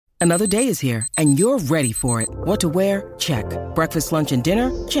Another day is here, and you're ready for it. What to wear? Check. Breakfast, lunch, and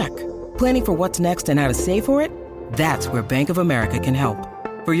dinner? Check. Planning for what's next and how to save for it? That's where Bank of America can help.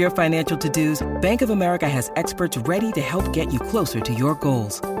 For your financial to-dos, Bank of America has experts ready to help get you closer to your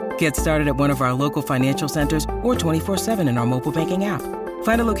goals. Get started at one of our local financial centers or 24/7 in our mobile banking app.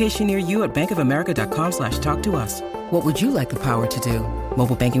 Find a location near you at bankofamerica.com/talktous. What would you like the power to do?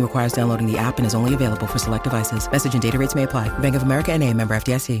 Mobile banking requires downloading the app and is only available for select devices. Message and data rates may apply. Bank of America N.A., member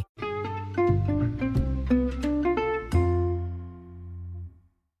FDIC.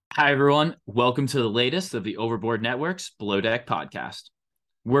 Hi, everyone. Welcome to the latest of the Overboard Network's Below Deck podcast.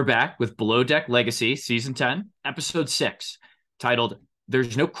 We're back with Below Deck Legacy Season 10, Episode 6, titled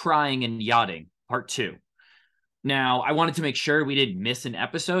There's No Crying and Yachting, Part 2. Now, I wanted to make sure we didn't miss an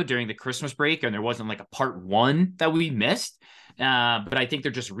episode during the Christmas break and there wasn't like a Part 1 that we missed, but I think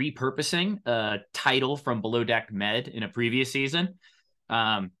they're just repurposing a title from Below Deck Med in a previous season.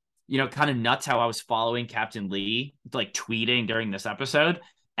 Kind of nuts how I was following Captain Lee, like tweeting during this episode,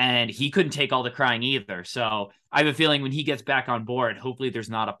 and he couldn't take all the crying either. So I have a feeling when he gets back on board, hopefully there's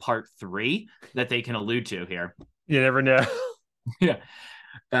not a Part 3 that they can allude to here. You never know. Yeah.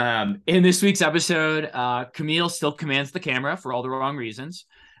 In this week's episode, Camille still commands the camera for all the wrong reasons.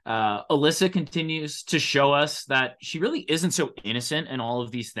 Alyssa continues to show us that she really isn't so innocent in all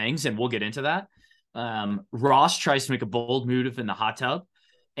of these things, and we'll get into that. Ross tries to make a bold move in the hot tub,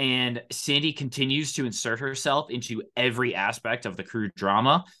 and Sandy continues to insert herself into every aspect of the crew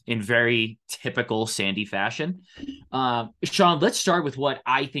drama in very typical Sandy fashion. Sean, let's start with what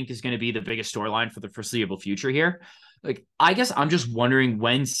I think is going to be the biggest storyline for the foreseeable future here. Like, I guess I'm just wondering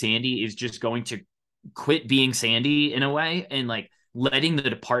when Sandy is just going to quit being Sandy in a way and like letting the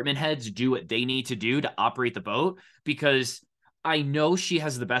department heads do what they need to do to operate the boat, because I know she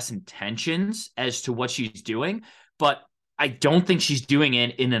has the best intentions as to what she's doing, but I don't think she's doing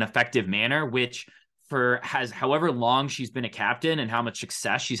it in an effective manner, which has however long she's been a captain and how much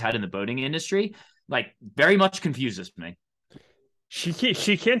success she's had in the boating industry, like very much confuses me. She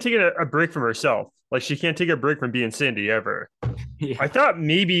can't take a break from herself. Like, she can't take a break from being Sandy ever. Yeah. I thought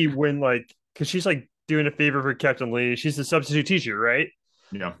maybe when, like, because she's, like, doing a favor for Captain Lee. She's the substitute teacher, right?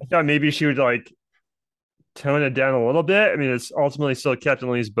 Yeah. I thought maybe she would, like, tone it down a little bit. I mean, it's ultimately still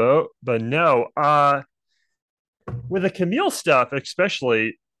Captain Lee's boat. But no. With the Camille stuff,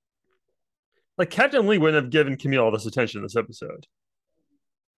 especially, like, Captain Lee wouldn't have given Camille all this attention in this episode.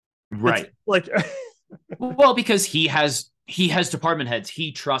 Right. It's, like... Well, because he has department heads.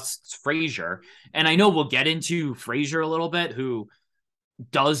 He trusts Frasier. And I know we'll get into Frasier a little bit, who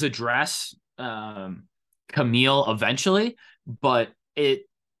does address Camille eventually, but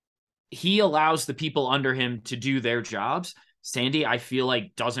he allows the people under him to do their jobs. Sandy, I feel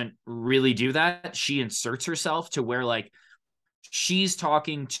like, doesn't really do that. She inserts herself to where, like, she's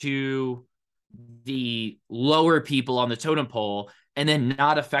talking to the lower people on the totem pole and then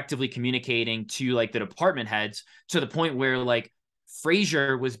not effectively communicating to, like, the department heads, to the point where, like,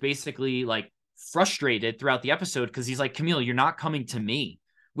 Frasier was basically, like, frustrated throughout the episode because he's like, Camille, you're not coming to me,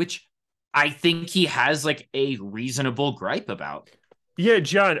 which I think he has, like, a reasonable gripe about. Yeah,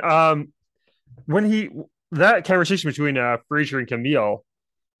 John, that conversation between Frasier and Camille,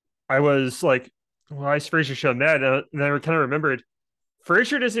 I was like, why is Frasier showing that? And then I kind of remembered,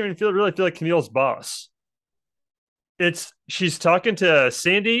 Frasier doesn't even really feel like Camille's boss. She's talking to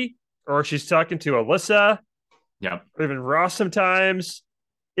Sandy, or she's talking to Alyssa, or even Ross sometimes.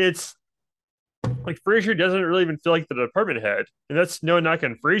 It's like Frasier doesn't really even feel like the department head, and that's no knock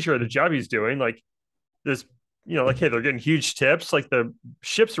on Frasier or the job he's doing. Like, this, like, hey, they're getting huge tips, like the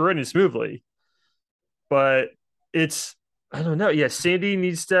ship's running smoothly, but I don't know. Yeah, Sandy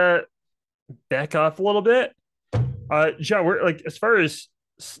needs to back off a little bit. John, we're like, as far as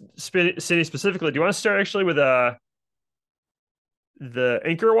Sandy specifically, do you want to start actually with the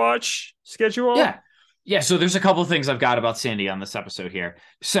Anchor Watch schedule? Yeah. So there's a couple of things I've got about Sandy on this episode here.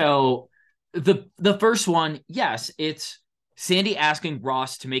 So the first one, yes, it's Sandy asking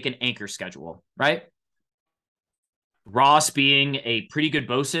Ross to make an anchor schedule, right? Ross, being a pretty good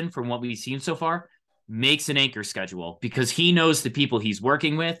bosun from what we've seen so far, makes an anchor schedule because he knows the people he's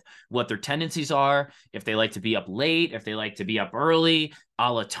working with, what their tendencies are, if they like to be up late, if they like to be up early,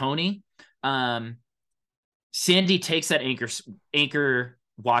 a la Tony. Sandy takes that anchor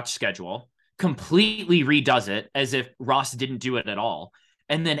watch schedule, completely redoes it as if Ross didn't do it at all,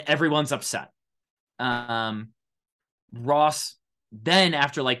 and then everyone's upset. Ross then,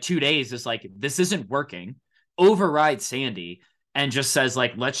 after like 2 days, is like, this isn't working, overrides Sandy and just says,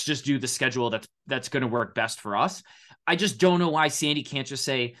 like, let's just do the schedule that's going to work best for us. I just don't know why Sandy can't just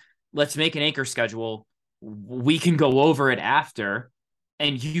say, let's make an anchor schedule. We can go over it after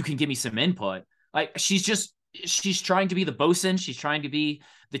and you can give me some input. Like she's trying to be the bosun. She's trying to be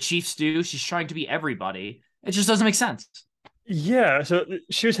the chief stew. She's trying to be everybody. It just doesn't make sense. Yeah. So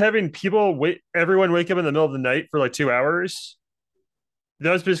she was having everyone wake up in the middle of the night for like 2 hours.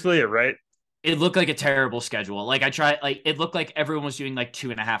 That was basically it, right? It looked like a terrible schedule. Like it looked like everyone was doing like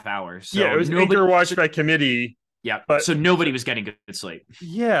 2.5 hours. So yeah, it was anchor watched by committee. Yeah. But so nobody was getting good sleep.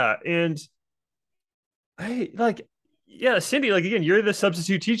 Yeah. And Cindy, like, again, you're the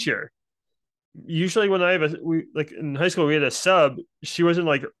substitute teacher. Usually when like in high school, we had a sub, she wasn't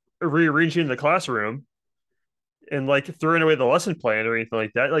like rearranging the classroom and like throwing away the lesson plan or anything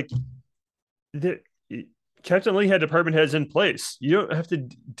like that. Like Captain Lee had department heads in place. You don't have to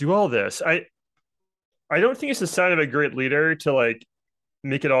do all this. I don't think it's a sign of a great leader to like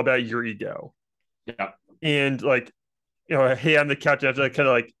make it all about your ego. Yeah. And like, hey, I'm the captain. I have to kind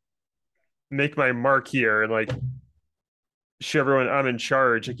of like make my mark here and like show everyone I'm in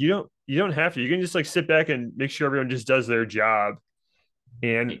charge. Like you don't have to. You can just like sit back and make sure everyone just does their job.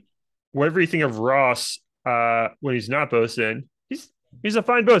 And whatever you think of Ross when he's not bosun, he's a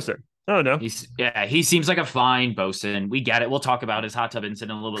fine bosun. I don't know. He seems like a fine bosun. We get it. We'll talk about his hot tub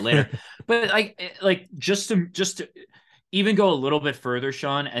incident a little bit later. But like just to even go a little bit further,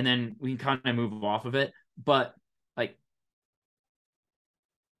 Sean, and then we can kind of move off of it. But like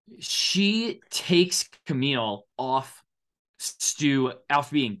she takes Camille off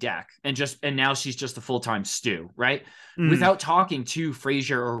being Deck and now she's just a full-time stew, right? Without talking to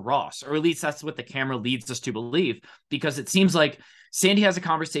Frasier or Ross, or at least that's what the camera leads us to believe, because it seems like Sandy has a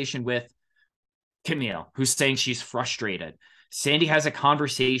conversation with Camille, who's saying she's frustrated. Sandy has a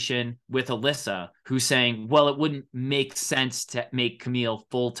conversation with Alyssa, who's saying, well, it wouldn't make sense to make Camille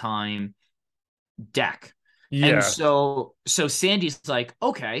full-time Deck. Yeah. And so Sandy's like,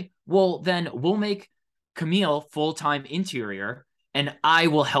 okay, well, then we'll make Camille full-time interior and I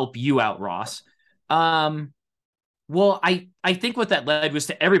will help you out, Ross. Well, I think what that led was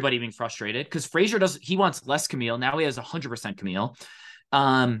to everybody being frustrated because Frasier he wants less Camille. Now he has 100% Camille.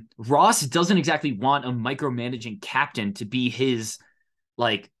 Ross doesn't exactly want a micromanaging captain to be his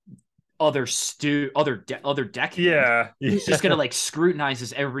like other Deck. Yeah. He's just gonna like scrutinize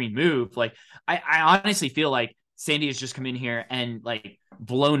his every move. Like I honestly feel like Sandy has just come in here and like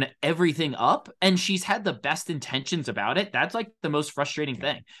blown everything up, and she's had the best intentions about it. That's like the most frustrating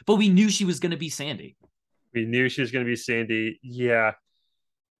thing. But we knew she was going to be Sandy. Yeah.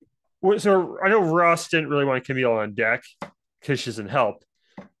 So I know Ross didn't really want Camille on deck because she doesn't help.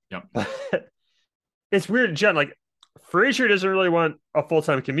 Yep. It's weird, Jen. Like Frasier doesn't really want a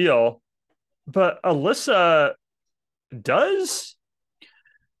full-time Camille, but Alyssa does.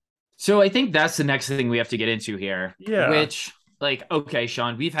 So I think that's the next thing we have to get into here. Yeah. Which, like, okay,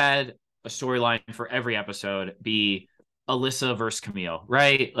 Sean, we've had a storyline for every episode be Alyssa versus Camille,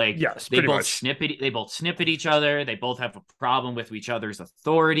 right? Like, yes, they both snip at each other. They both have a problem with each other's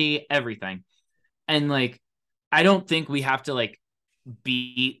authority, everything. And like, I don't think we have to like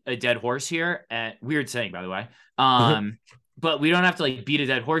beat a dead horse here. Weird saying, by the way. But we don't have to like beat a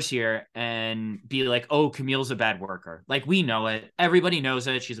dead horse here and be like, oh, Camille's a bad worker. Like, we know it. Everybody knows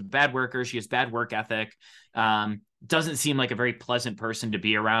it. She's a bad worker. She has bad work ethic. Doesn't seem like a very pleasant person to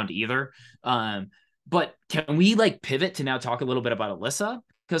be around either. But can we like pivot to now talk a little bit about Alyssa?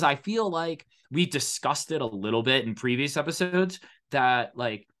 Because I feel like we discussed it a little bit in previous episodes that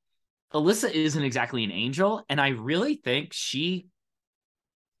like Alyssa isn't exactly an angel. And I really think she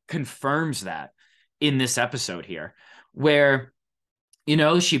confirms that in this episode here, where, you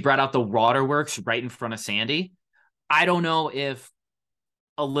know, she brought out the waterworks right in front of Sandy. I don't know if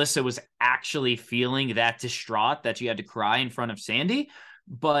Alyssa was actually feeling that distraught that she had to cry in front of Sandy,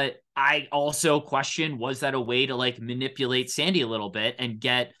 but I also question, was that a way to like manipulate Sandy a little bit and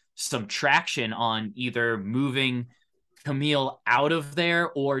get some traction on either moving Camille out of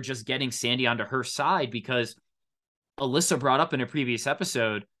there or just getting Sandy onto her side? Because Alyssa brought up in a previous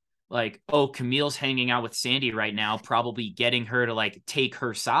episode, like, oh, Camille's hanging out with Sandy right now, probably getting her to like take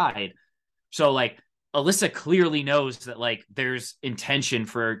her side. So like Alyssa clearly knows that like there's intention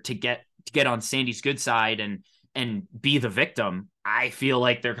to get on Sandy's good side and be the victim. I feel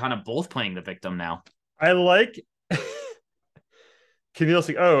like they're kind of both playing the victim now. I like Camille's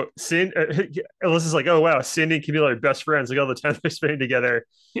like, oh, Alyssa's like, oh wow, Sandy and Camille are best friends. Like all the time they're spending together.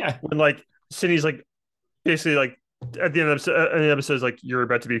 Yeah. When like Cindy's like basically like at the end of the episode is like, you're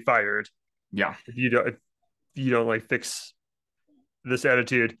about to be fired. Yeah. If you don't like fix this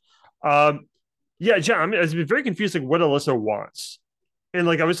attitude. Yeah, John, I was very confused like what Alyssa wants. And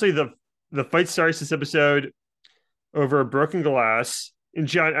like obviously the fight starts this episode over broken glass. And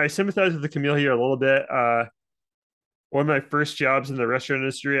John, I sympathize with the Camille here a little bit. one of my first jobs in the restaurant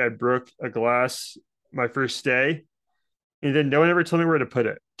industry, I broke a glass my first day, and then no one ever told me where to put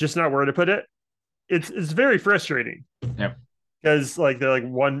it. Just not where to put it. It's very frustrating. Yep. Because like they're like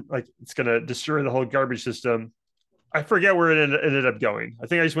one like it's gonna destroy the whole garbage system. I forget where it ended up going. I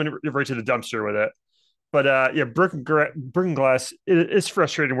think I just went right to the dumpster with it. But yeah, broken glass. It's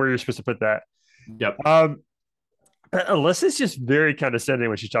frustrating where you're supposed to put that. Yep. Alyssa's just very condescending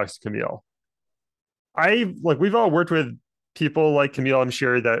when she talks to Camille. We've all worked with people like Camille, I'm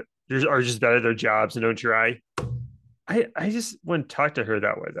sure, that are just bad at their jobs and don't try. I just wouldn't talk to her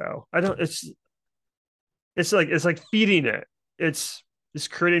that way though. I don't it's like feeding it. It's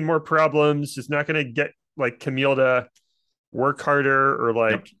creating more problems. It's not gonna get like Camille to work harder or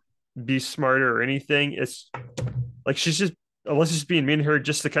like be smarter or anything. It's like Alyssa's just being mean to her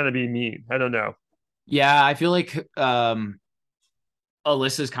just to kind of be mean. I don't know. Yeah, I feel like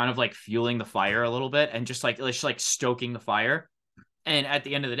Alyssa's kind of like fueling the fire a little bit and just like stoking the fire. And at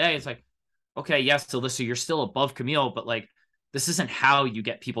the end of the day, it's like, okay, yes, Alyssa, you're still above Camille, but like this isn't how you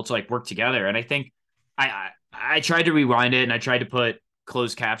get people to like work together. And I think I tried to rewind it and I tried to put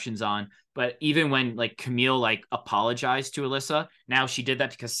closed captions on, but even when like Camille like apologized to Alyssa, now she did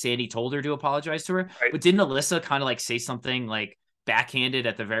that because Sandy told her to apologize to her. Right. But didn't Alyssa kind of like say something like backhanded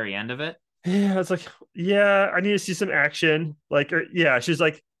at the very end of it? Yeah, it's like, yeah, I need to see some action. Like, yeah, she's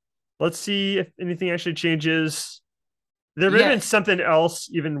like, let's see if anything actually changes. There may have been something else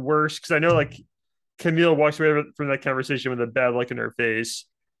even worse because I know like Camille walks away from that conversation with a bad look in her face.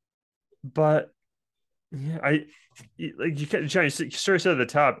 But yeah, like you sort of said at the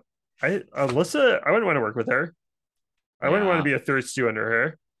top, Alyssa, I wouldn't want to work with her. I wouldn't want to be a third stew under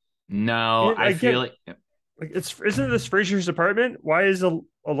her. No, I feel like isn't this Frasier's apartment? Why is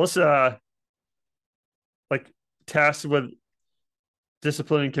Alyssa like tasked with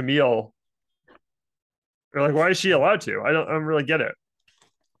disciplining Camille? Or like, why is she allowed to? I don't really get it.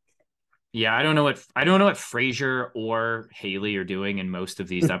 Yeah, I don't know what Frasier or Haley are doing in most of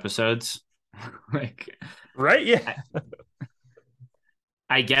these episodes. Like, right? Yeah.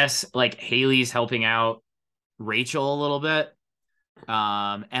 I guess like Haley's helping out Rachel a little bit.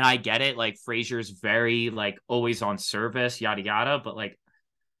 And I get it, like Frasier's very like always on service, yada yada, but like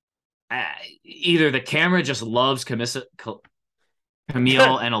either the camera just loves Camille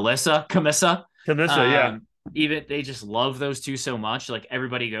and Camissa, yeah. Even they just love those two so much, like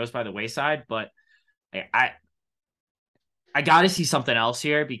everybody goes by the wayside. But I got to see something else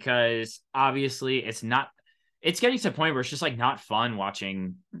here because obviously it's getting to the point where it's just like not fun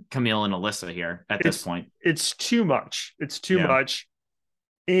watching Camille and Alyssa here at this point. It's too much. It's too much.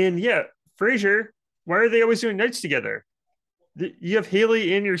 And yeah, Frasier, why are they always doing nights together? You have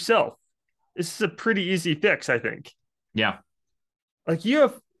Haley and yourself. This is a pretty easy fix, I think. Yeah. Like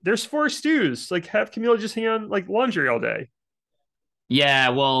there's 4 stews. Like have Camille just hang on like laundry all day. Yeah,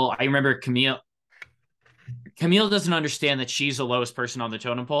 well, I remember Camille doesn't understand that she's the lowest person on the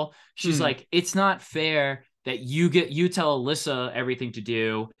totem pole. She's like, it's not fair that you tell Alyssa everything to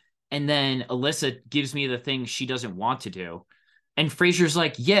do, and then Alyssa gives me the thing she doesn't want to do. And Frasier's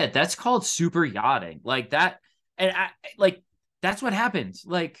like, yeah, that's called super yachting. Like that, and that's what happens.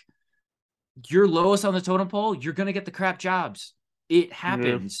 Like you're lowest on the totem pole, you're gonna get the crap jobs. It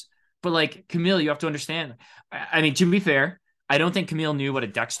happens. Yeah. But like Camille, you have to understand. I mean, to be fair, I don't think Camille knew what a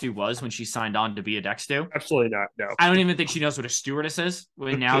deck stew was when she signed on to be a deck stew. Absolutely not. No. I don't even think she knows what a stewardess is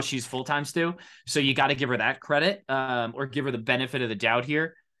when now she's full-time stew. So you got to give her that credit, or give her the benefit of the doubt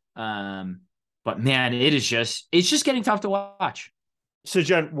here. But man, it's just getting tough to watch. So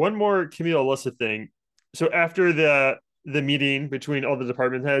John, one more Camille Alyssa thing. So after the meeting between all the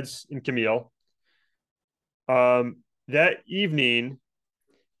department heads and Camille, that evening,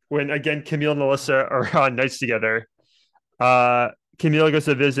 when again Camille and Alyssa are on nights together, Camille goes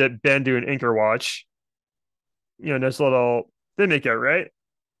to visit Ben doing Anchor Watch. You know, nice little they make out, right?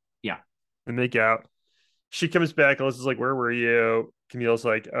 Yeah. They make out. She comes back, Alyssa's like, where were you? Camille's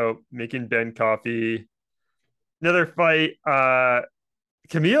like, oh, making Ben coffee. Another fight.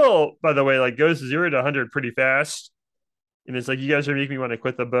 Camille, by the way, like goes 0 to 100 pretty fast. And it's like, you guys are making me want to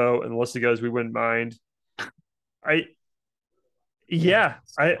quit the boat. And Alyssa goes, we wouldn't mind. I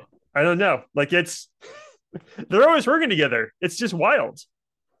don't know. Like they're always working together. It's just wild.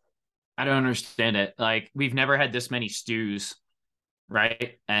 I don't understand it. Like we've never had this many stews,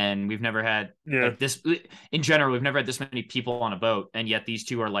 right? And we've never had like this in general. We've never had this many people on a boat, and yet these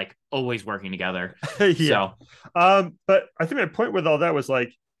two are like always working together. Yeah. So, but I think my point with all that was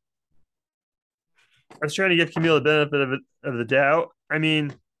like, I was trying to give Camille the benefit of the doubt. I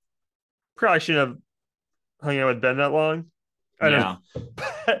mean, probably shouldn't have hung out with Ben that long. I don't know.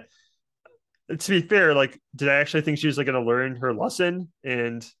 But to be fair, like, did I actually think she was like going to learn her lesson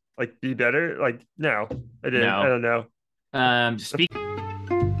and like be better? Like, no, I didn't. I No. don't know.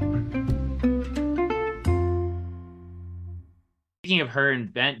 Speaking of her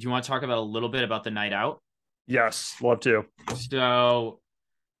and Bent, do you want to talk about a little bit about the night out? Yes, love to. So,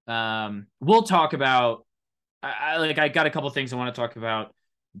 we'll talk about. I got a couple things I want to talk about,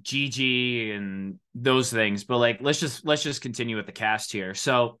 Gigi and those things, but like let's just continue with the cast here.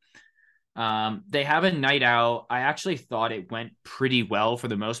 So, they have a night out. I actually thought it went pretty well for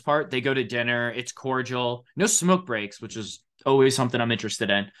the most part. They go to dinner. It's cordial. No smoke breaks, which is always something I'm interested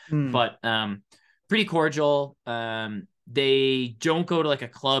in. But pretty cordial. They don't go to like a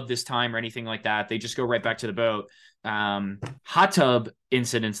club this time or anything like that. They just go right back to the boat. Hot tub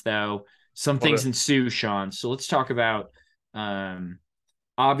incidents though. Some things ensue, Sean. So let's talk about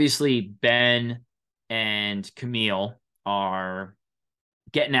obviously Ben and Camille are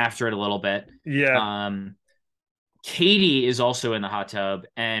getting after it a little bit. Yeah. Katie is also in the hot tub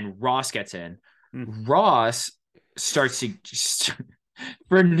and Ross gets in. Ross starts to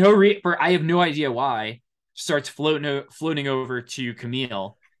for I have no idea why, starts floating over to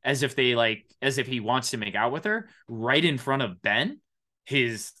Camille as if he wants to make out with her right in front of Ben,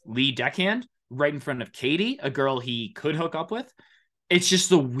 his lead deckhand, right in front of Katie, a girl he could hook up with. It's just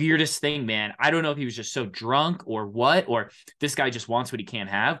the weirdest thing, man. I don't know if he was just so drunk or what, or this guy just wants what he can't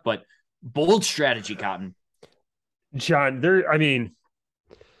have, but bold strategy, Cotton. John, I mean,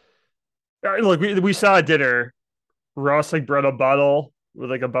 look, we saw at dinner, Ross like brought a bottle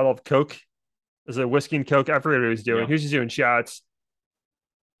with like a bottle of Coke. As a whiskey and Coke. I forget what he was doing. Yeah. He was just doing shots.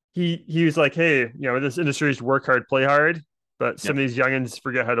 He was like, hey, you know, this industry is work hard, play hard, but some of these youngins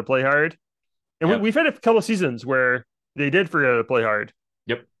forget how to play hard. And we've had a couple of seasons where they did forget how to play hard.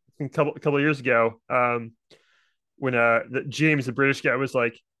 Yep. A couple of years ago, when James, the British guy, was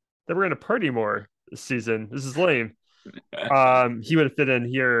like, that we're going to party more this season. This is lame. He would have fit in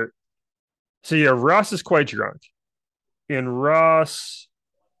here. So yeah, Ross is quite drunk. And Ross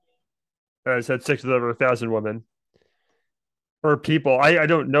has had sex with over 1,000 women or people. I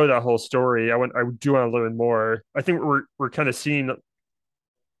don't know that whole story. I do want to learn more. I think we're kind of seeing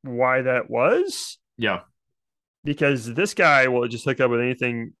why that was. Yeah. Because this guy will just hook up with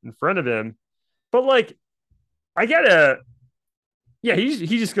anything in front of him. But like, he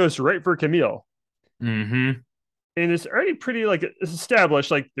just goes right for Camille. Mm-hmm. And it's already pretty like it's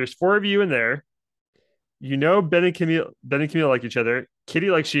established. Like there's 4 of you in there. You know, Ben and Camille like each other. Kitty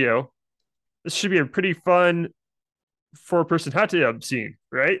likes Shio. This should be a pretty fun 4-person hot tub scene,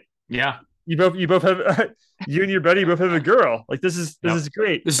 right? Yeah. You both have you and your buddy both have a girl. Like this is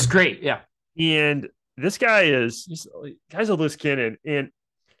great. This is great. Yeah. And this guy guy's a loose cannon. And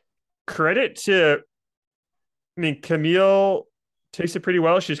credit to, I mean, Camille takes it pretty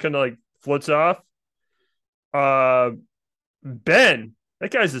well. She's kind of like floats off. Ben, that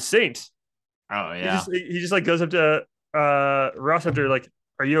guy's a saint. Oh yeah. He just like goes up to Ross after like,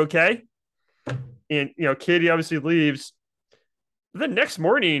 are you okay? And, you know, Katie obviously leaves. But the next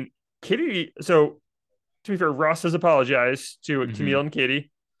morning, Katie, so to be fair, Ross has apologized to Camille and Katie.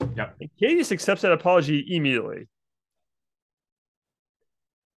 Yep. And Katie just accepts that apology immediately.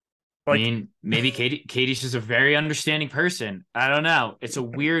 Like, I mean, maybe Katie's just a very understanding person. I don't know. It's a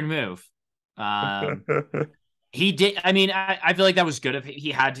weird move. He did. I mean, I feel like that was good if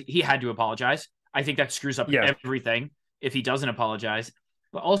he had to apologize. I think that screws up everything if he doesn't apologize.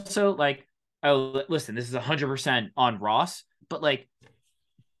 But also, like, oh, listen, this is 100% on Ross, but like,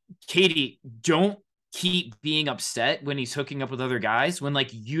 Katie, don't keep being upset when he's hooking up with other guys when like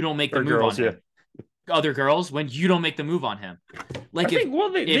you don't make the move on him. Other girls when you don't make the move on him. Like, they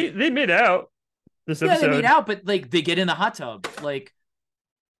made out this episode. Yeah, they made out, but like they get in the hot tub, like.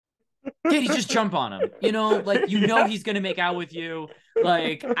 Katie, just jump on him. You know, like he's gonna make out with you.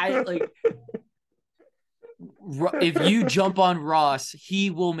 Like if you jump on Ross, he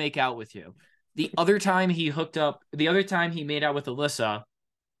will make out with you. The other time he made out with Alyssa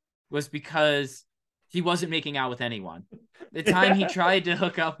was because he wasn't making out with anyone. The time he tried to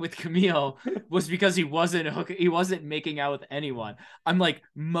hook up with Camille was because he wasn't making out with anyone. I'm like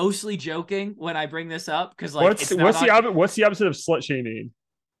mostly joking when I bring this up because like what's the opposite of slut shaming?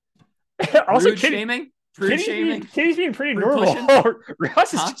 Also, Prude shaming. Katie's being pretty normal.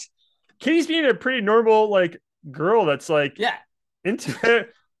 Ross is Katie's being a pretty normal like girl that's like into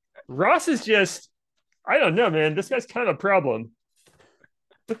it. Ross is just, I don't know, man. This guy's kind of a problem.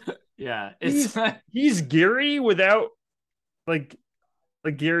 Yeah, he's Gary without like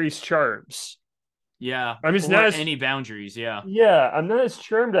Gary's charms. Yeah, I mean, not any boundaries. Yeah, I'm not as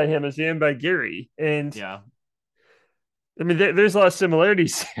charmed by him as I am by Gary, and I mean, there's a lot of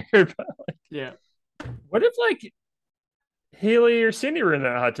similarities here. But Yeah. what if like Haley or Cindy were in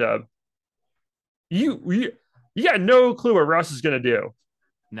that hot tub? You got no clue what Ross is gonna do.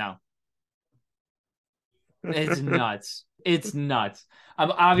 No, it's nuts. It's nuts.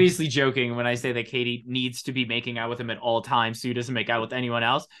 I'm obviously joking when I say that Katie needs to be making out with him at all times so he doesn't make out with anyone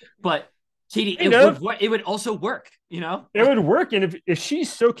else. But Katie, it would also work, you know? It would work. And if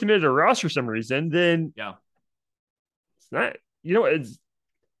she's so committed to Ross for some reason, then yeah, it's not, it's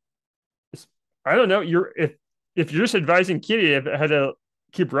I don't know. If you're just advising Kitty how to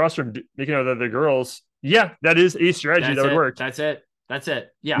keep Ross from making out with other girls, yeah, that is a strategy that would work. That's it.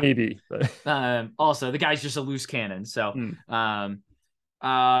 Yeah. Maybe. Also, the guy's just a loose cannon. So,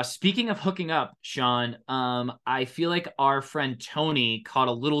 speaking of hooking up, Sean, I feel like our friend Tony caught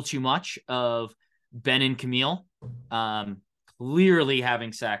a little too much of Ben and Camille, clearly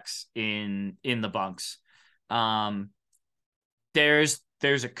having sex in the bunks. There's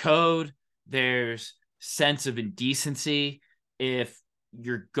a code, there's sense of indecency. If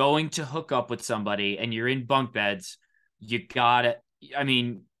you're going to hook up with somebody and you're in bunk beds, you gotta, I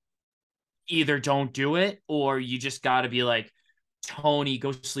mean, either don't do it or you just gotta be like, Tony,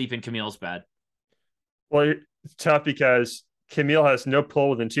 go sleep in Camille's bed. Well, it's tough because Camille has no pull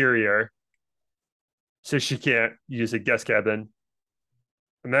with interior, so she can't use a guest cabin.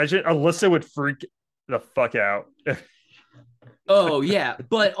 Imagine Alyssa would freak the fuck out. Oh yeah,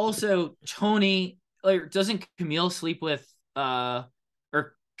 but also Tony, like, doesn't Camille sleep with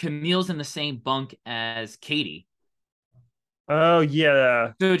or Camille's in the same bunk as Katie? Oh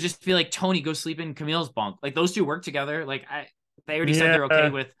yeah. So just feel like Tony, go sleep in Camille's bunk. Like those two work together. Like they already said they're okay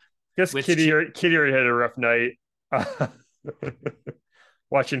with. I guess Kitty already had a rough night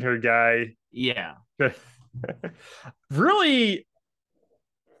watching her guy. Yeah. Really,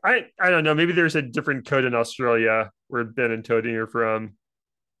 I don't know. Maybe there's a different code in Australia where Ben and Tony are from.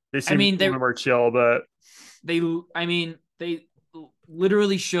 They seem a little more chill, but they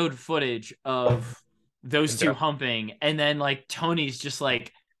literally showed footage of those two humping, and then like Tony's just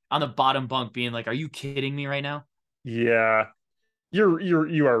like on the bottom bunk being like, "Are you kidding me right now?" Yeah,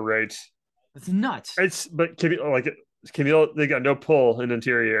 you are right. It's nuts. But Camille, they got no pull in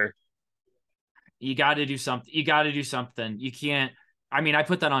interior. You got to do something. You can't. I mean, I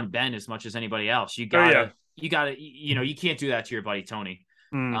put that on Ben as much as anybody else. You gotta. You can't do that to your buddy Tony.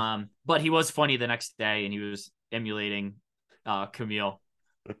 But he was funny the next day, and he was emulating Camille.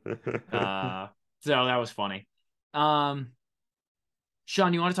 So that was funny. Sean,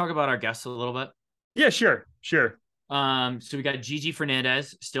 you want to talk about our guests a little bit? Yeah, sure. So we got Gigi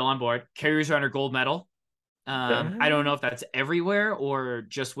Fernandez still on board. Carries around her gold medal. I don't know if that's everywhere or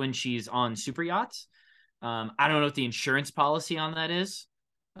just when she's on super yachts. I don't know what the insurance policy on that is.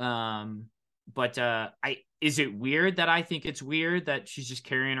 But is it weird that I think it's weird that she's just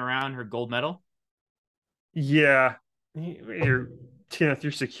carrying around her gold medal? Yeah. You're taking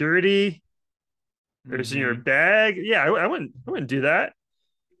through security. There's in your bag. Yeah, I wouldn't do that.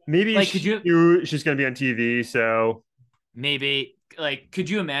 Maybe like, she's gonna be on TV, so maybe like could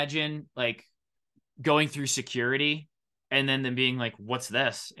you imagine like going through security and then them being like, "What's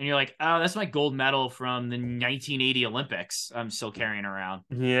this?" And you're like, "Oh, that's my gold medal from the 1980 Olympics. I'm still carrying around."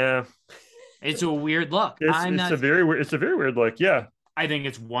 Yeah, it's a weird look. It's a very weird look. Yeah, I think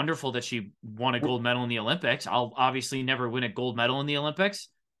it's wonderful that she won a gold medal in the Olympics. I'll obviously never win a gold medal in the Olympics.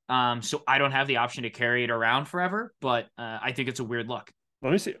 So I don't have the option to carry it around forever, but I think it's a weird look.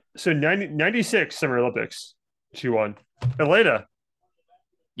 Let me see. So 96 Summer Olympics, she won. Atlanta.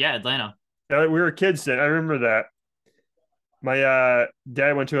 Yeah, Atlanta. We were kids then. I remember that. My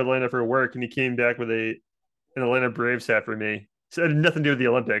dad went to Atlanta for work, and he came back with an Atlanta Braves hat for me. So it had nothing to do with the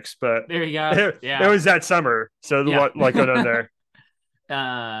Olympics, but there you go. It was that summer. So what going on there?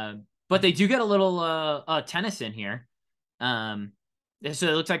 But they do get a little tennis in here. So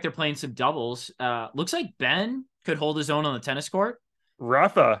it looks like they're playing some doubles. Looks like Ben could hold his own on the tennis court.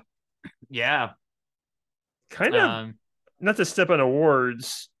 Rafa. Yeah. Kind of, not to step on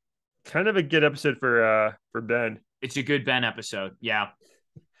awards, kind of a good episode for Ben. It's a good Ben episode. Yeah.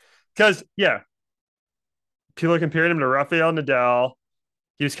 Because, people are comparing him to Rafael Nadal.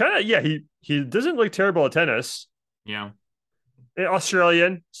 He was kind of, he doesn't look terrible at tennis. Yeah.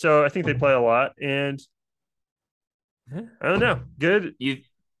 Australian, so I think they play a lot. And I don't know. Good. A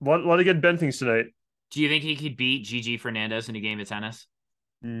lot of good Ben things tonight. Do you think he could beat Gigi Fernandez in a game of tennis?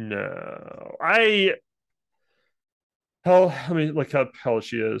 No. Let me look how old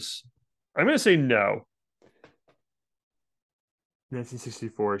she is. I'm going to say no.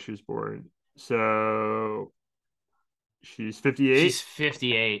 1964, she was born. So she's 58. She's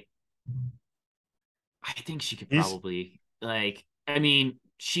 58. I think she could probably. Like, I mean,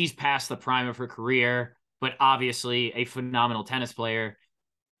 she's past the prime of her career, but obviously a phenomenal tennis player.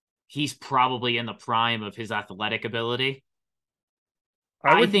 He's probably in the prime of his athletic ability.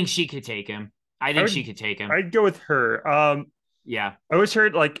 I think she could take him. I think she could take him. I'd go with her. Yeah. I always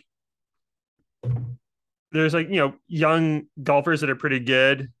heard like there's like, young golfers that are pretty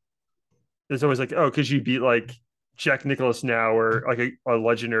good. There's always like, oh, could you beat like Jack Nicklaus now or like a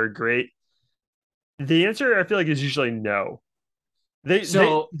legend or a great? The answer I feel like is usually no. They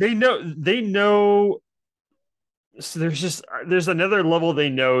know. So there's another level they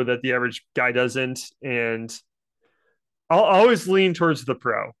know that the average guy doesn't, and I'll always lean towards the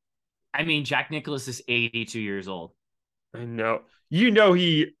pro. I mean, Jack Nicklaus is 82 years old. I know.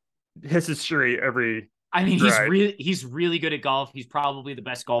 He hits it straight every. I mean, he's really good at golf. He's probably the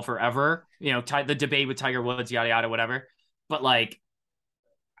best golfer ever. The debate with Tiger Woods, yada yada, whatever. But like,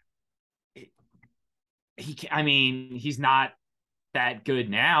 he's not that good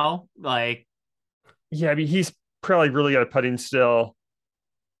now. Like, yeah, I mean, he's probably really good at putting still.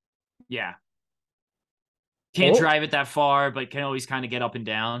 Yeah. Can't drive it that far, but can always kind of get up and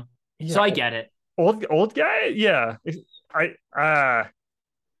down. Yeah. So I get it. Old guy, yeah. Yeah,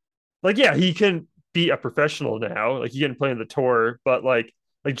 he can be a professional now. Like, he can play in the tour, but like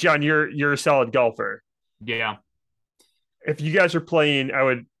John, you're a solid golfer. Yeah. If you guys are playing, I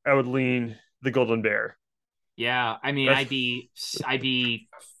would lean the Golden Bear. Yeah, I mean, I'd be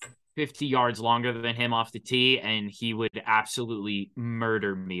 50 yards longer than him off the tee, and he would absolutely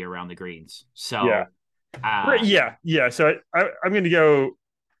murder me around the greens. So yeah. So I'm going to go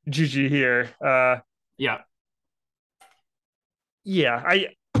GG here.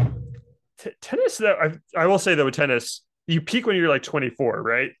 Tennis though, I will say though, with tennis, you peak when you're like 24,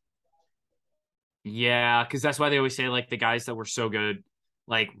 right? Yeah, because that's why they always say like the guys that were so good,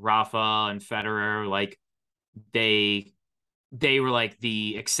 like Rafa and Federer, like they were like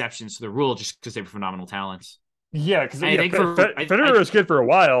the exceptions to the rule just because they were phenomenal talents. Yeah, because Federer was good for a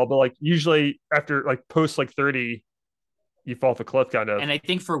while, but like usually after like post like 30, you fall off a cliff kind of. And I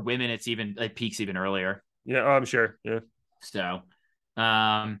think for women, it's even like peaks even earlier. Yeah, I'm sure. Yeah. So,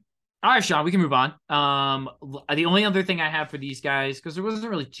 all right, Sean, we can move on. The only other thing I have for these guys, because there wasn't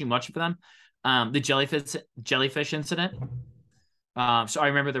really too much for them, the jellyfish incident. So I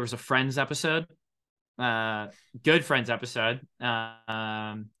remember there was a Friends episode, good Friends episode,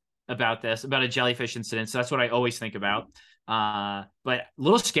 about a jellyfish incident. So that's what I always think about. But a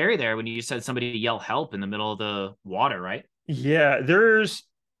little scary there when you said somebody yell help in the middle of the water, right? Yeah, there's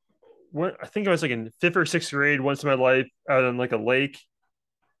what I think I was like in 5th or 6th grade once in my life out on like a lake,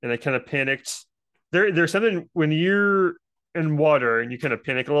 and I kind of panicked. There's something when you're in water and you kind of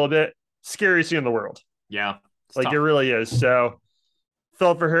panic a little bit, scariest thing in the world. Yeah, like tough. It really is. So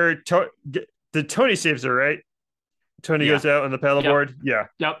felt for her. The Tony saves her, right? Tony goes out on the paddleboard. Yeah.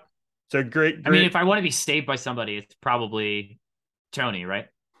 Yep. So great. I mean, if I want to be saved by somebody, it's probably Tony, right?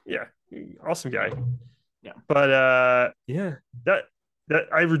 Yeah. Awesome guy. Yeah. But that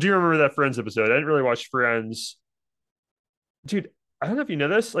I do remember that Friends episode. I didn't really watch Friends. Dude, I don't know if you know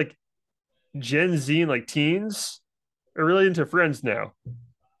this. Like Gen Z and like teens are really into Friends now.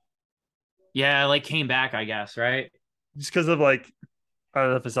 Yeah, like came back, I guess, right? Just because of like, I don't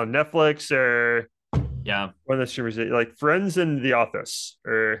know if it's on Netflix or one of the streamers, like Friends and The Office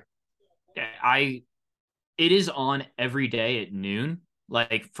or it is on every day at noon.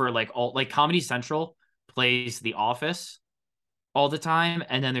 Like for like all like Comedy Central plays The Office all the time,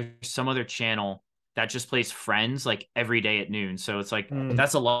 and then there's some other channel that just plays Friends like every day at noon. So it's like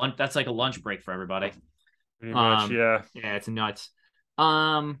that's like a lunch break for everybody. Pretty much, yeah. Yeah, it's nuts.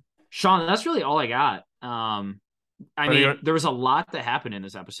 Sean, that's really all I got. I mean, there was a lot that happened in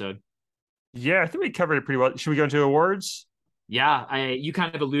this episode. Yeah, I think we covered it pretty well. Should we go into awards? Yeah, you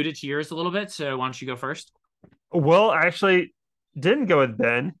kind of alluded to yours a little bit, so why don't you go first? Well, I actually didn't go with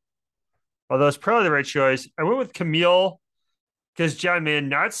Ben, although it's probably the right choice. I went with Camille because, John, man,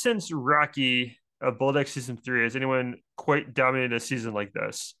 not since Rocky of Bulldeck Season 3 has anyone quite dominated a season like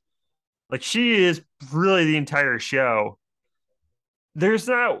this. Like, she is really the entire show. There's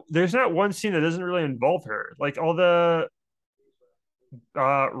not one scene that doesn't really involve her. Like, all the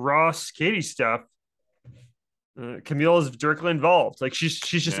Ross, Katie stuff, Camille is directly involved. Like, she's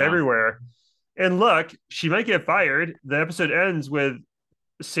just everywhere. And look, she might get fired. The episode ends with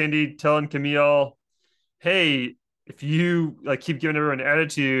Sandy telling Camille, "Hey, if you like keep giving everyone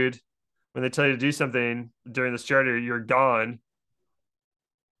attitude when they tell you to do something during the charter, you're gone."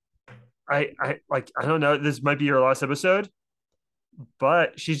 I don't know. This might be your last episode,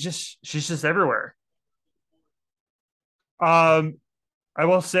 but she's just everywhere. I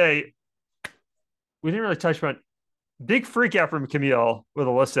will say we didn't really touch on big freak out from Camille with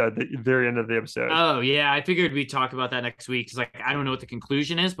Alyssa at the very end of the episode. Oh yeah, I figured we'd talk about that next week because like I don't know what the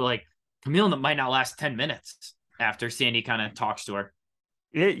conclusion is, but like Camille might not last 10 minutes after Sandy kind of talks to her.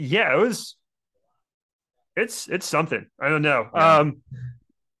 It was. It's something. I don't know. Yeah.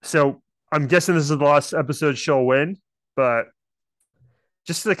 So I'm guessing this is the last episode she'll win, but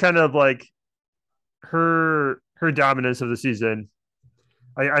just the kind of like her dominance of the season,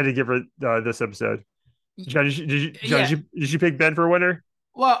 I did give her this episode. John, did you pick Ben for a winner?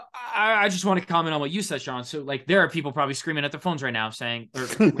 Well, I just want to comment on what you said, Sean. So, like, there are people probably screaming at their phones right now saying, or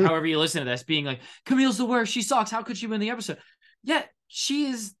however you listen to this, being like, Camille's the worst. She sucks. How could she win the episode? Yeah, she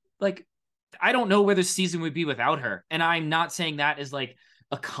is like, I don't know where this season would be without her. And I'm not saying that is like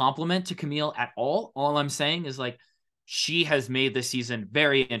a compliment to Camille at all. All I'm saying is like, she has made this season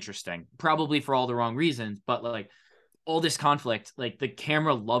very interesting, probably for all the wrong reasons, but like all this conflict, like the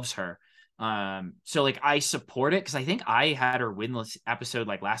camera loves her. So like I support it because I think I had her winless episode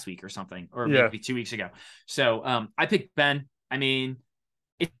like last week or something, or maybe 2 weeks ago. So I picked Ben. I mean,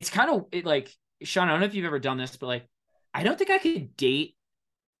 it's kind of like Sean, I don't know if you've ever done this, but like I don't think I could date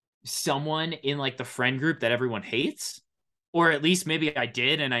someone in like the friend group that everyone hates, or at least maybe I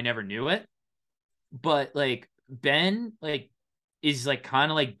did and I never knew it. But like Ben like is like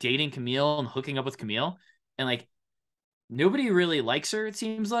kind of like dating Camille and hooking up with Camille, and like nobody really likes her, it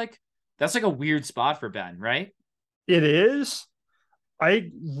seems like. That's like a weird spot for Ben, right? It is. I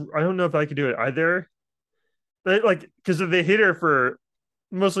don't know if I could do it either. But like, because they hate her for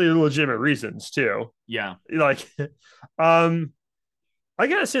mostly legitimate reasons too. Yeah. Like, I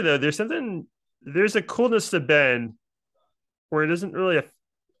gotta say though, there's a coolness to Ben where it doesn't really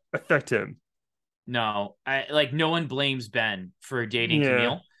affect him. No, no one blames Ben for dating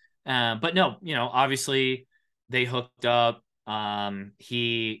Camille. But no, obviously they hooked up.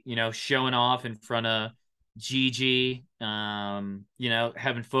 He, showing off in front of Gigi,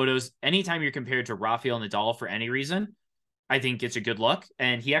 having photos. Anytime you're compared to Rafael Nadal for any reason, I think it's a good look.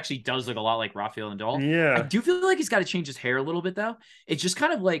 And he actually does look a lot like Rafael Nadal. Yeah. I do feel like he's got to change his hair a little bit though. It's just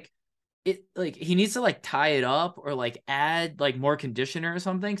kind of like he needs to like tie it up or like add like more conditioner or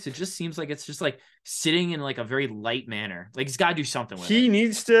something. So it just seems like it's just like sitting in like a very light manner. Like he's got to do something with it. He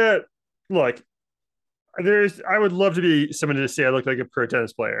needs to look. I would love to be someone to say I look like a pro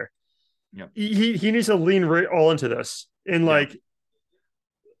tennis player. Yep. He needs to lean right all into this and like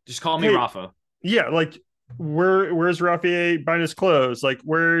just call me Rafa. Yeah, like where's Rafa buying his clothes? Like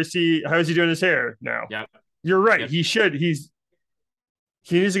where is he? How is he doing his hair now? Yeah, you're right. Yep.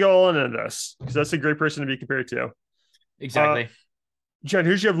 He needs to go all in on this because that's a great person to be compared to. Exactly. Jen,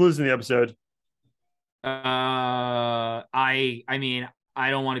 who'd you have lose in the episode? I mean, I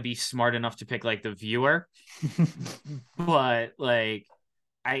don't want to be smart enough to pick like the viewer, but like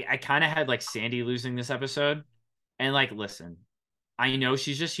I kind of had like Sandy losing this episode. And like, listen, I know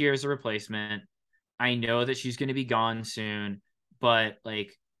she's just here as a replacement. I know that she's going to be gone soon, but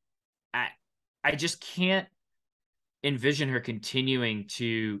like, I just can't envision her continuing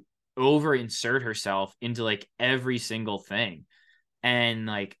to over insert herself into like every single thing. And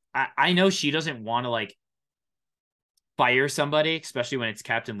like, I know she doesn't want to like fire somebody, especially when it's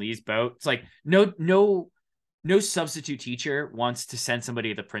Captain Lee's boat. It's like no substitute teacher wants to send somebody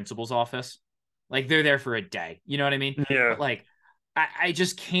to the principal's office. Like they're there for a day. You know what I mean? Yeah. But like I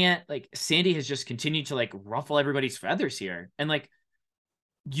just can't, like Sandy has just continued to like ruffle everybody's feathers here. And like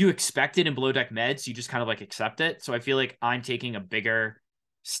you expect it in Below Deck Med, so you just kind of like accept it. So I feel like I'm taking a bigger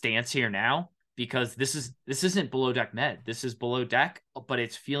stance here now because this isn't Below Deck Med. This is Below Deck, but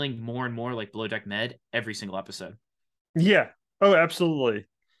it's feeling more and more like Below Deck Med every single episode. Yeah. Oh, absolutely.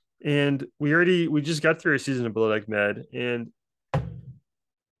 And we just got through a season of Below Deck Med, and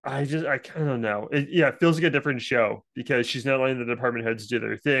I kind of know. It feels like a different show because she's not letting the department heads do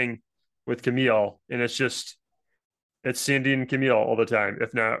their thing with Camille, and it's Sandy and Camille all the time.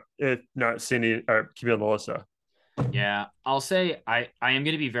 If not Sandy or Camille and Alyssa. Yeah, I'll say I am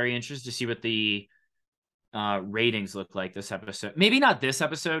going to be very interested to see what the ratings look like this episode. Maybe not this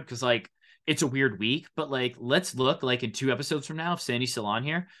episode because like it's a weird week, but like let's look like in 2 episodes from now if Sandy's still on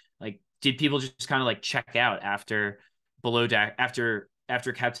here. Like, did people just kind of like check out after Below Deck after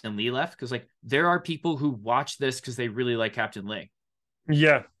Captain Lee left? Because like there are people who watch this because they really like Captain Lee.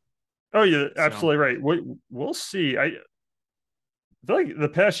 Yeah. Oh, yeah, absolutely right. We'll see. I feel like the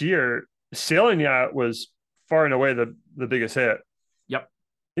past year, Sailing Yacht was far and away the biggest hit. Yep.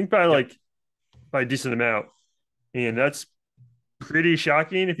 I think by a decent amount. And that's pretty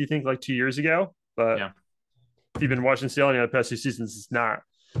shocking if you think like 2 years ago. But if you've been watching Sailing Yacht the past 2 seasons, it's not.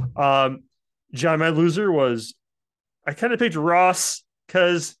 John, my loser was I kind of picked Ross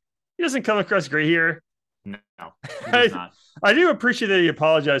because he doesn't come across great here. No, he does not. I do appreciate that he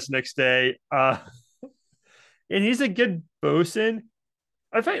apologized the next day. And he's a good bosun.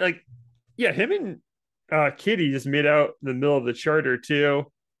 I find like, yeah, him and Kitty just made out in the middle of the charter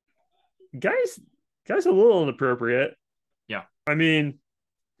too. Guys, a little inappropriate. Yeah, I mean,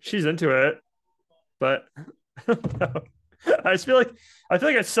 she's into it, but I just feel like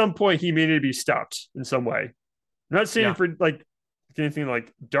at some point he may need to be stopped in some way. I'm not saying for like anything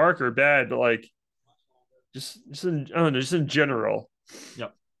like dark or bad, but like just in, I don't know, just in general.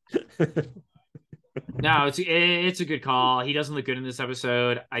 Yep. No, it's a good call. He doesn't look good in this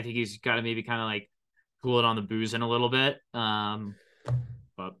episode. I think he's got to maybe kind of like cool it on the booze in a little bit.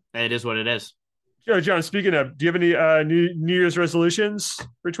 But it is what it is. Yo, John, speaking of, do you have any New Year's resolutions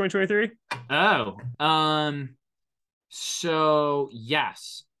for 2023? Oh, so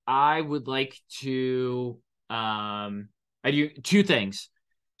yes, I would like to I do two things.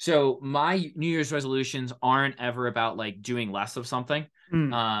 So my New Year's resolutions aren't ever about like doing less of something.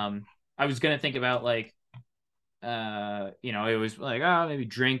 I was gonna think about like it was like, oh, maybe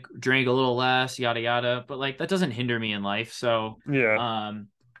drink a little less, yada yada, but like that doesn't hinder me in life. So yeah.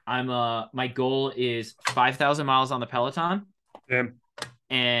 I'm my goal is 5,000 miles on the Peloton. Damn.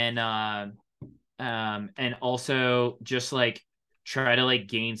 And also just like try to like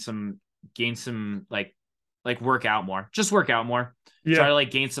gain some like work out more. Just work out more. Yeah. Try to like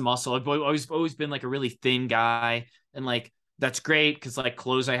gain some muscle. I've always been like a really thin guy, and like that's great because like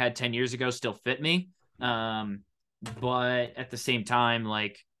clothes I had 10 years ago still fit me. But at the same time,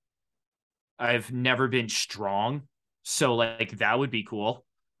 like I've never been strong, so like that would be cool.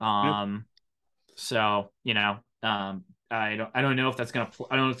 So I don't know if that's gonna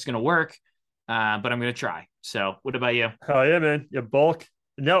I don't know if it's gonna work, but I'm gonna try. So what about you? Oh yeah, man. Yeah, bulk.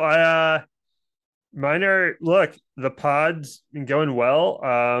 No, mine are, look, the pod's been going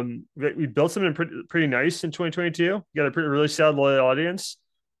well. We built something pretty nice in 2022. We got a really solid loyal audience.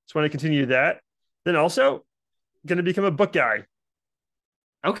 Just want to continue that. Then also going to become a book guy.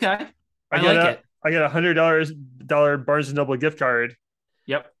 Okay. I like it. I got $100 Barnes and Noble gift card.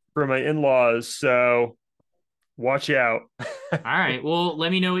 Yep. For my in-laws. So watch out. All right. Well,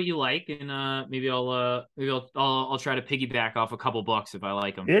 let me know what you like, and maybe I'll try to piggyback off a couple books if I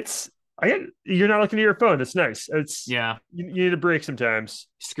like them. You're not looking at your phone. It's nice. Yeah. You need a break sometimes.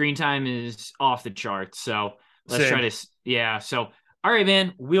 Screen time is off the charts. So let's try to. Yeah. So all right,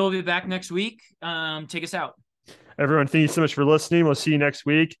 man. We'll be back next week. Take us out. Everyone, thank you so much for listening. We'll see you next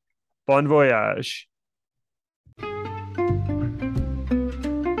week. Bon voyage.